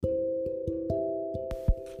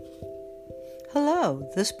Hello,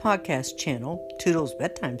 this podcast channel, Toodles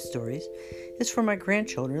Bedtime Stories, is for my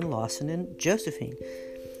grandchildren Lawson and Josephine,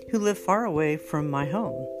 who live far away from my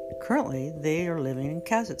home. Currently, they are living in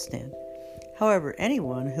Kazakhstan. However,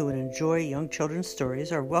 anyone who would enjoy young children's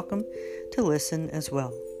stories are welcome to listen as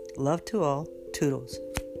well. Love to all, Toodles.